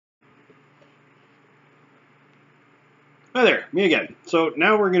Hi there, me again. So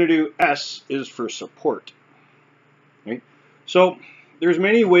now we're going to do S is for support. Right? So there's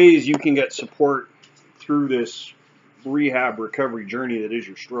many ways you can get support through this rehab recovery journey that is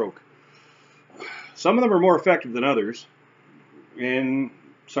your stroke. Some of them are more effective than others, and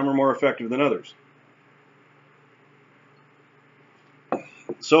some are more effective than others.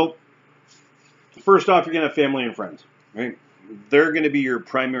 So first off, you're going to have family and friends. Right? They're going to be your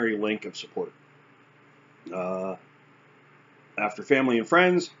primary link of support. After family and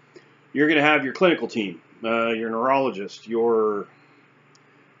friends, you're going to have your clinical team, your neurologist, your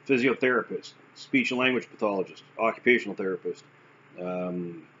physiotherapist, speech and language pathologist, occupational therapist,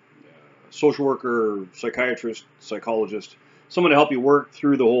 um, social worker, psychiatrist, psychologist, someone to help you work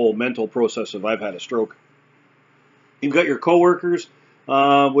through the whole mental process of I've had a stroke. You've got your coworkers,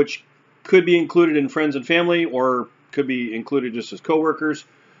 which could be included in friends and family or could be included just as coworkers.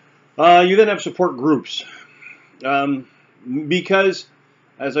 You then have support groups. Because,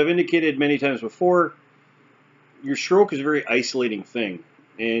 as I've indicated many times before, your stroke is a very isolating thing.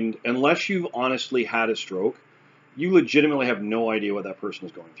 And unless you've honestly had a stroke, you legitimately have no idea what that person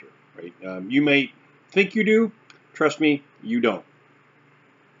is going through. Right? You may think you do. Trust me, you don't.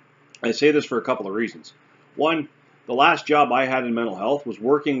 I say this for a couple of reasons. One, the last job I had in mental health was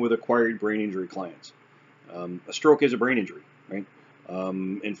working with acquired brain injury clients. A stroke is a brain injury, right?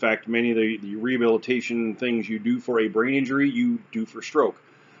 In fact, many of the rehabilitation things you do for a brain injury, you do for stroke.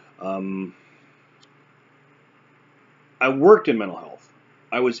 I worked in mental health.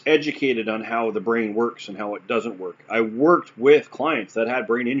 I was educated on how the brain works and how it doesn't work. I worked with clients that had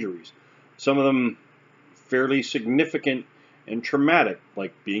brain injuries, some of them fairly significant and traumatic,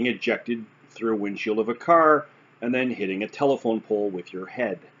 like being ejected through a windshield of a car and then hitting a telephone pole with your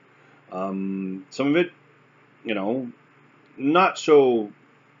head. Some of it, not so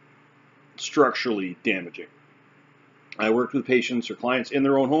structurally damaging. I worked with patients or clients in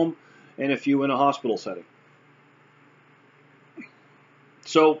their own home and a few in a hospital setting.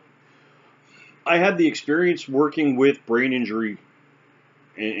 So I had the experience working with brain injury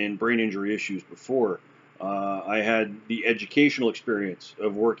and brain injury issues before. I had the educational experience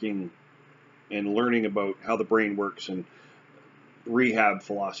of working and learning about how the brain works and rehab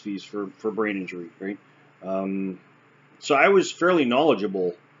philosophies for brain injury, right? So I was fairly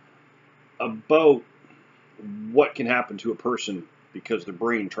knowledgeable about what can happen to a person because their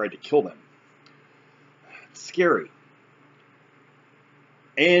brain tried to kill them. It's scary.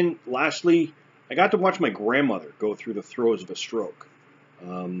 And lastly, I got to watch my grandmother go through the throes of a stroke.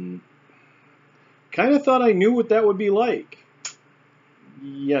 Kind of thought I knew what that would be like.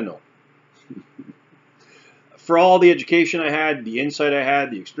 Yeah, no. For all the education I had, the insight I had,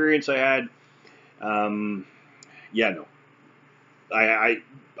 the experience I had, yeah, no.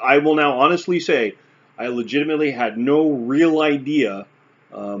 I will now honestly say I legitimately had no real idea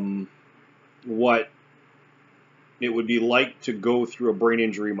what it would be like to go through a brain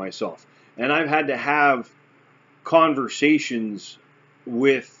injury myself. And I've had to have conversations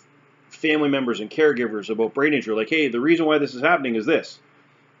with family members and caregivers about brain injury. Like, hey, the reason why this is happening is this.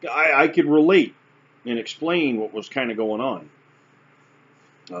 I could relate and explain what was kind of going on.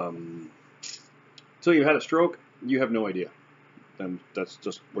 Until you had a stroke, you have no idea. And that's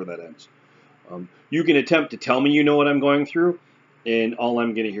just where that ends. You can attempt to tell me you know what I'm going through, and all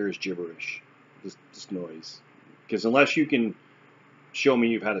I'm going to hear is gibberish, just noise. Because unless you can show me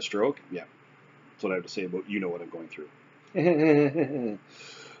you've had a stroke, yeah, that's what I have to say about you know what I'm going through.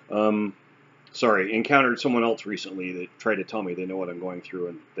 Sorry, encountered someone else recently that tried to tell me they know what I'm going through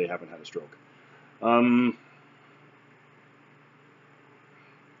and they haven't had a stroke.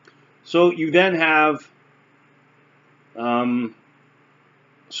 So you then have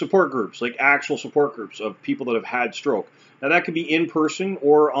support groups, like actual support groups of people that have had stroke. Now that could be in person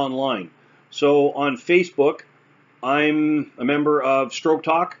or online. So on Facebook, I'm a member of Stroke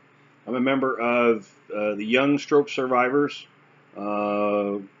Talk. I'm a member of the Young Stroke Survivors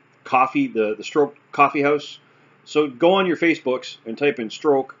Coffee, the Stroke Coffee House. So go on your Facebooks and type in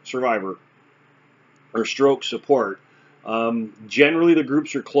Stroke Survivor or Stroke Support. Generally, the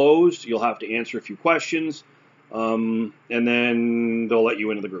groups are closed. You'll have to answer a few questions, and then they'll let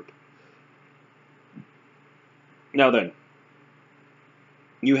you into the group. Now then,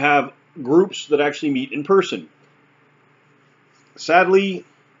 you have groups that actually meet in person. Sadly,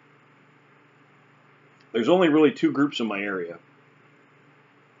 there's only really two groups in my area,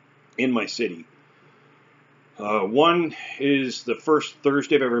 in my city. One is the first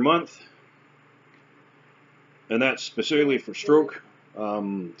Thursday of every month, and that's specifically for stroke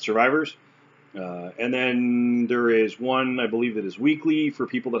survivors. And then there is one, I believe, that is weekly for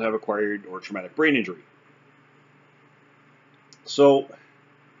people that have acquired or traumatic brain injury. So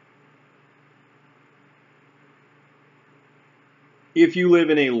if you live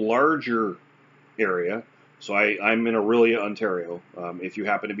in a larger area, so I'm in Orillia, Ontario. If you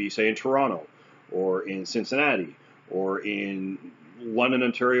happen to be, say, in Toronto or in Cincinnati or in London,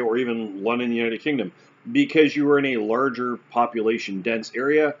 Ontario, or even London, United Kingdom, because you are in a larger population dense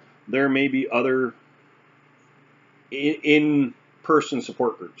area, there may be other in-person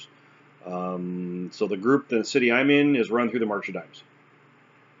support groups. So the group, the city I'm in, is run through the March of Dimes.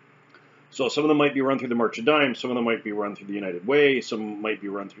 So some of them might be run through the March of Dimes, some of them might be run through the United Way, some might be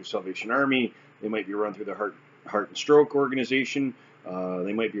run through Salvation Army, they might be run through the Heart and Stroke organization,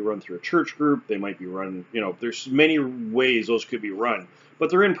 they might be run through a church group, they might be run, there's many ways those could be run, but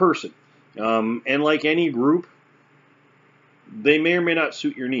they're in person. And like any group, they may or may not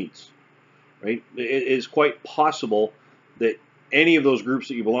suit your needs, right? It is quite possible that any of those groups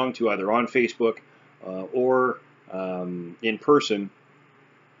that you belong to, either on Facebook or in person,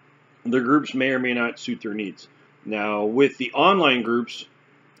 their groups may or may not suit their needs. Now, with the online groups,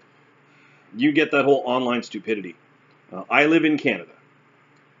 you get that whole online stupidity. I live in Canada.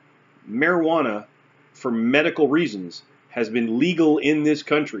 Marijuana, for medical reasons, has been legal in this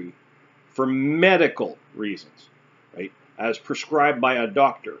country for medical reasons, right? As prescribed by a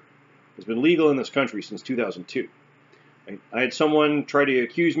doctor. It's been legal in this country since 2002. Right? I had someone try to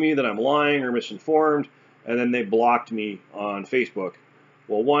accuse me that I'm lying or misinformed, and then they blocked me on Facebook.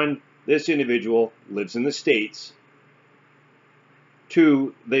 Well, one, this individual lives in the States.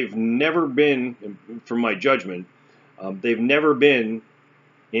 Two, they've never been, from my judgment, they've never been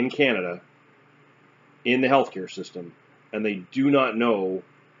in Canada in the healthcare system, and they do not know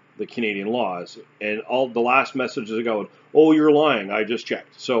the Canadian laws. And all the last messages are going, "Oh, you're lying. I just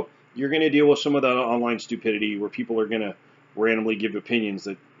checked." So you're going to deal with some of that online stupidity where people are going to randomly give opinions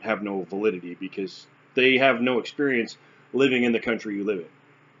that have no validity because they have no experience living in the country you live in.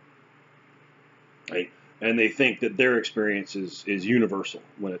 Right? And they think that their experience is universal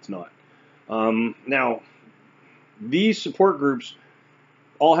when it's not. Now, these support groups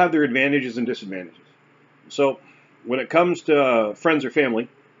all have their advantages and disadvantages. So when it comes to friends or family,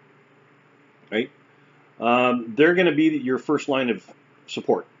 right, they're going to be your first line of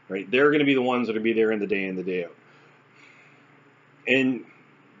support. Right? They're going to be the ones that will be there in the day out. And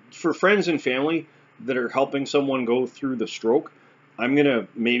for friends and family that are helping someone go through the stroke, I'm going to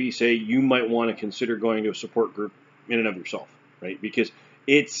maybe say you might want to consider going to a support group in and of yourself, right? Because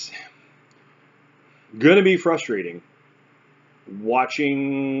it's going to be frustrating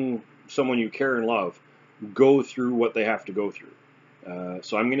watching someone you care and love go through what they have to go through.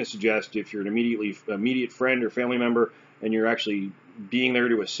 So I'm going to suggest if you're an immediate friend or family member and you're actually being there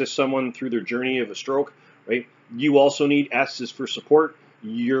to assist someone through their journey of a stroke, right? You also need S's for support.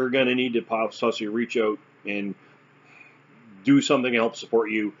 You're going to need to possibly reach out and do something to help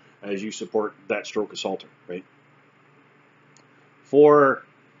support you as you support that stroke assaulter, right? For,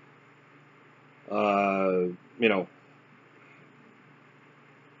 for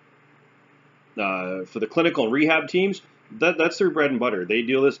the clinical and rehab teams, that's their bread and butter. They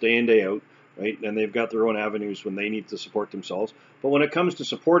deal this day in, day out, right? And they've got their own avenues when they need to support themselves. But when it comes to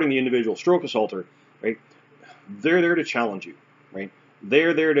supporting the individual stroke assaulter, right, they're there to challenge you, right?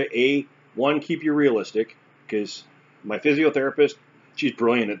 They're there to, one, keep you realistic, because my physiotherapist, she's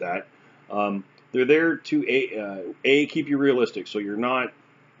brilliant at that. They're there to, keep you realistic, so you're not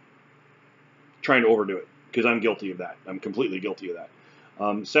trying to overdo it, because I'm guilty of that. I'm completely guilty of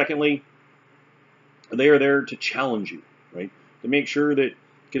that. Secondly, they are there to challenge you, right? To make sure that,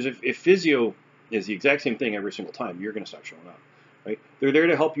 because if physio is the exact same thing every single time, you're going to stop showing up, right? They're there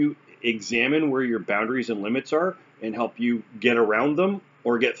to help you examine where your boundaries and limits are and help you get around them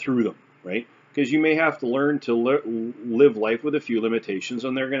or get through them, right? Because you may have to learn to live life with a few limitations,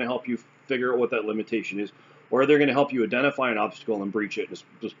 and they're going to help you figure out what that limitation is, or they're going to help you identify an obstacle and breach it and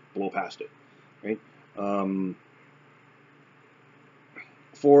just blow past it, right?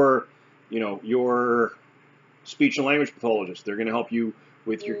 For your speech and language pathologist, they're going to help you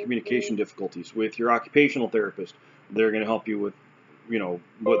with your communication difficulties. With your occupational therapist, they're going to help you with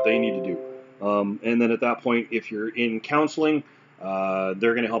what they need to do. And then at that point, if you're in counseling, they're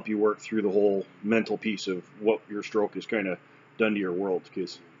going to help you work through the whole mental piece of what your stroke has kind of done to your world,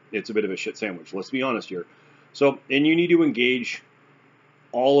 because it's a bit of a shit sandwich. Let's be honest here. So, and you need to engage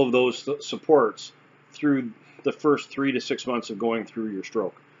all of those supports through the first 3 to 6 months of going through your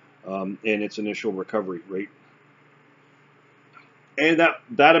stroke and its initial recovery, right? And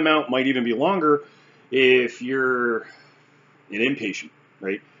that amount might even be longer if you're an inpatient,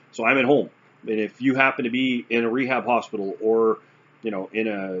 right? So I'm at home. And if you happen to be in a rehab hospital or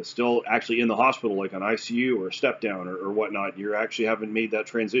still actually in the hospital, like on ICU or a step down or whatnot, you actually haven't made that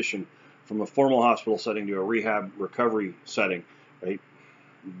transition from a formal hospital setting to a rehab recovery setting, right?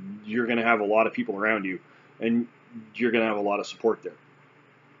 You're going to have a lot of people around you, and you're going to have a lot of support there,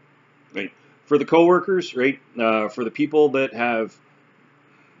 right? For the coworkers, right? For the people that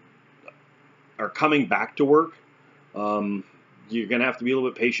are coming back to work, you're going to have to be a little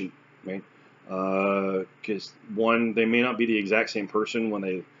bit patient, right? Because one, they may not be the exact same person when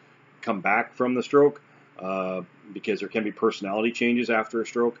they come back from the stroke, because there can be personality changes after a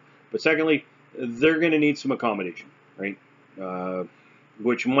stroke. But secondly, they're going to need some accommodation, right?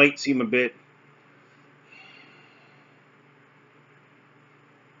 Which might seem a bit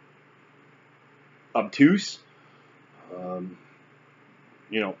obtuse, um,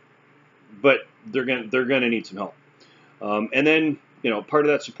 but they're gonna need some help. And then part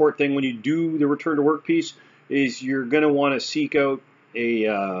of that support thing when you do the return to work piece is you're gonna want to seek out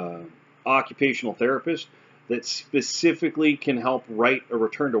a occupational therapist that specifically can help write a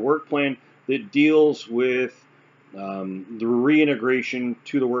return to work plan that deals with the reintegration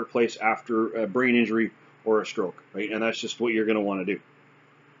to the workplace after a brain injury or a stroke, right? And that's just what you're going to want to do.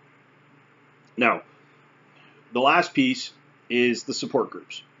 Now, the last piece is the support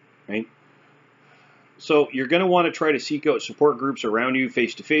groups, right? So you're going to want to try to seek out support groups around you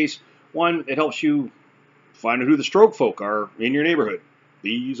face to face. One, it helps you find out who the stroke folk are in your neighborhood.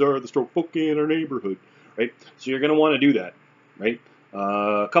 These are the stroke folk in our neighborhood, right? So you're going to want to do that, right?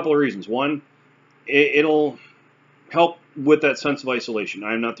 A couple of reasons. One, it'll help with that sense of isolation.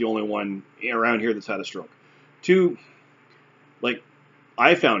 I'm not the only one around here that's had a stroke. Two, like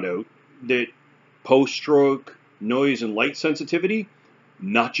I found out that post-stroke noise and light sensitivity,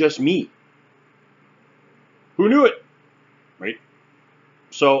 not just me. Who knew it, right?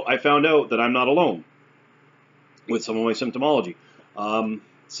 So I found out that I'm not alone with some of my symptomology.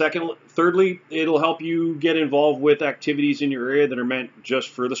 Thirdly, it'll help you get involved with activities in your area that are meant just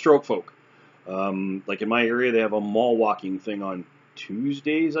for the stroke folk. Like in my area, they have a mall walking thing on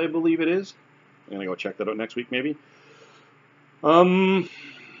Tuesdays, I believe it is. I'm going to go check that out next week, maybe.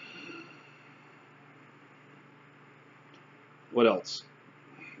 What else?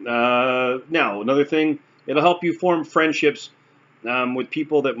 Now, another thing, it'll help you form friendships with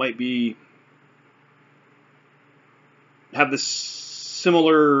people that might have the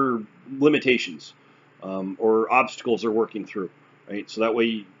similar limitations or obstacles they're working through, right? So that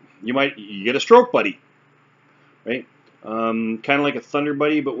way you get a stroke buddy, right? Kind of like a Thunder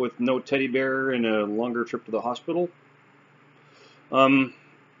Buddy, but with no teddy bear and a longer trip to the hospital.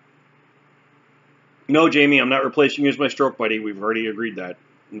 No, Jamie, I'm not replacing you as my stroke buddy. We've already agreed that.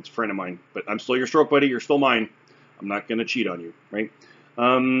 It's a friend of mine, but I'm still your stroke buddy. You're still mine. I'm not going to cheat on you, right?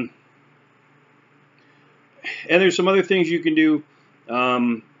 And there's some other things you can do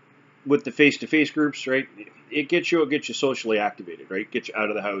with the face-to-face groups, right? It gets you socially activated, right? Get you out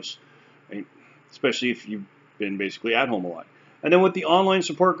of the house, right? Especially if you've been basically at home a lot. And then with the online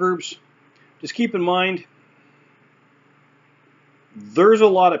support groups, just keep in mind, there's a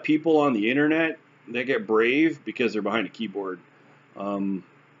lot of people on the internet that get brave because they're behind a keyboard.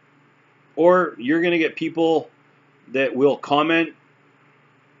 Or you're going to get people that will comment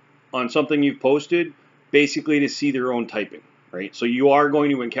on something you've posted basically to see their own typing, right? So you are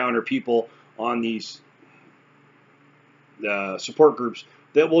going to encounter people on these support groups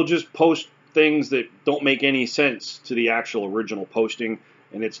that will just post things that don't make any sense to the actual original posting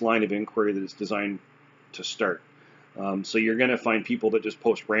and its line of inquiry that it's designed to start. So you're going to find people that just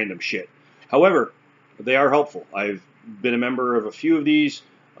post random shit. However, they are helpful. I've been a member of a few of these,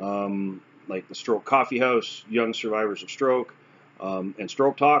 like the Stroke Coffee House, Young Survivors of Stroke, and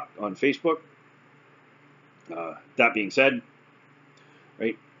Stroke Talk on Facebook. That being said,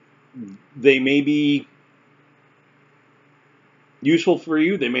 right, they may be useful for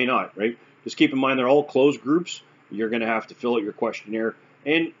you, they may not, right? Just keep in mind they're all closed groups. You're going to have to fill out your questionnaire,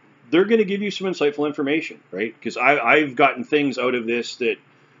 and they're going to give you some insightful information, right? Because I've gotten things out of this that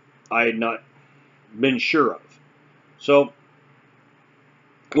I had not been sure of. So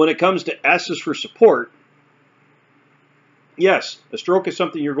when it comes to S's for support, yes, a stroke is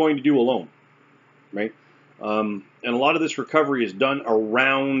something you're going to do alone, right? And a lot of this recovery is done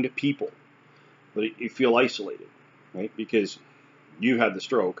around people, but you feel isolated, right? Because you had the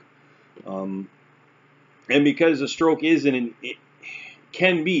stroke. And because the stroke it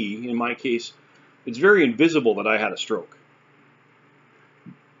can be, in my case, it's very invisible that I had a stroke.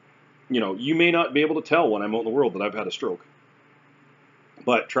 You may not be able to tell when I'm out in the world that I've had a stroke.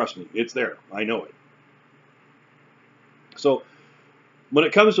 But trust me, it's there. I know it. So when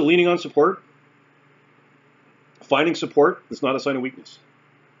it comes to leaning on support, Finding support is not a sign of weakness.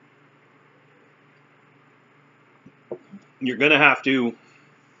 You're going to have to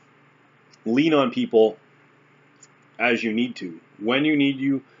lean on people as you need to, when you need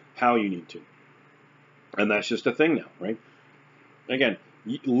you, how you need to. And that's just a thing now, right? Again,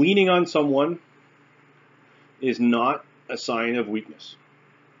 leaning on someone is not a sign of weakness,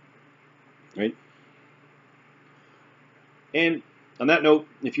 right? And on that note,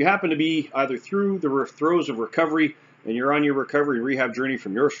 if you happen to be either through the throes of recovery and you're on your recovery and rehab journey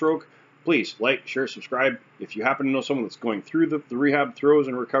from your stroke, please like, share, subscribe. If you happen to know someone that's going through the rehab throes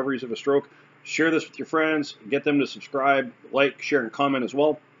and recoveries of a stroke, share this with your friends, get them to subscribe, like, share, and comment as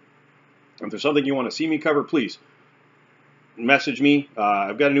well. If there's something you want to see me cover, please message me.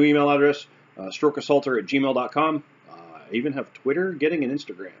 I've got a new email address, strokeassaulter@gmail.com. I even have Twitter, getting an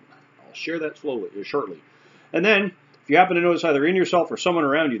Instagram. I'll share that shortly. And then, if you happen to notice either in yourself or someone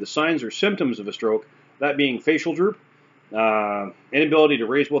around you the signs or symptoms of a stroke, that being facial droop, inability to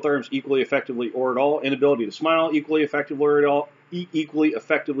raise both arms equally effectively or at all, inability to smile equally effectively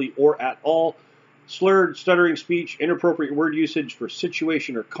or at all, slurred, stuttering speech, inappropriate word usage for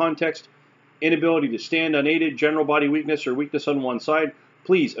situation or context, inability to stand unaided, general body weakness or weakness on one side,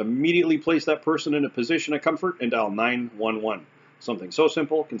 please immediately place that person in a position of comfort and dial 911. Something so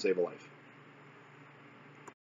simple can save a life.